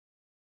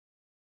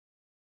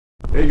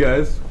Hey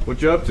guys,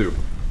 what you up to?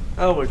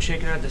 Oh, we're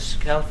checking out this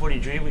California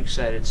Dream Week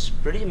site. It's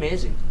pretty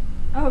amazing.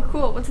 Oh,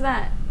 cool. What's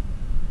that?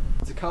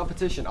 It's a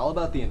competition all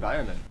about the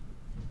environment.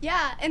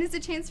 Yeah, and it's a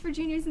chance for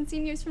juniors and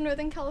seniors from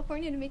Northern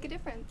California to make a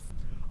difference.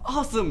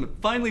 Awesome!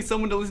 Finally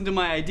someone to listen to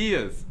my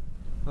ideas.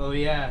 Oh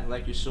yeah,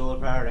 like your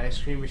solar-powered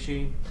ice cream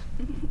machine?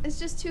 It's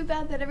just too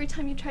bad that every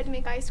time you tried to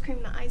make ice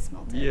cream, the ice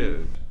melted. Yeah.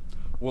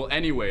 Well,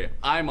 anyway,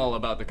 I'm all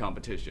about the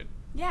competition.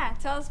 Yeah,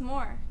 tell us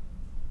more.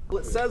 Well,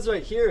 it says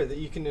right here that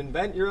you can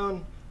invent your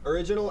own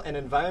original and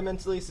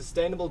environmentally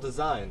sustainable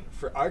design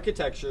for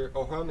architecture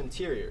or home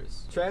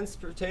interiors,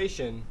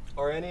 transportation,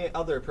 or any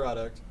other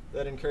product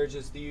that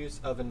encourages the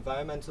use of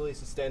environmentally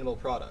sustainable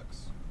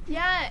products.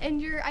 Yeah,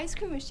 and your ice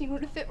cream machine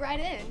would have fit right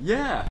in.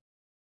 Yeah!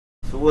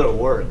 If it would have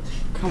worked.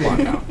 Come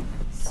on now.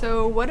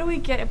 So what do we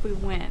get if we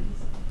win?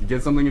 You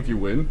get something if you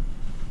win?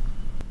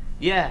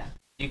 Yeah,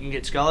 you can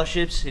get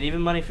scholarships and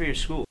even money for your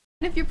school.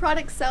 And if your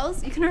product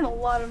sells, you can earn a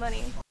lot of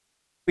money.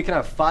 We can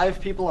have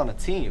 5 people on a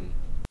team.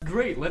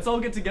 Great, let's all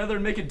get together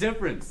and make a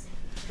difference.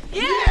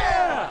 Yeah!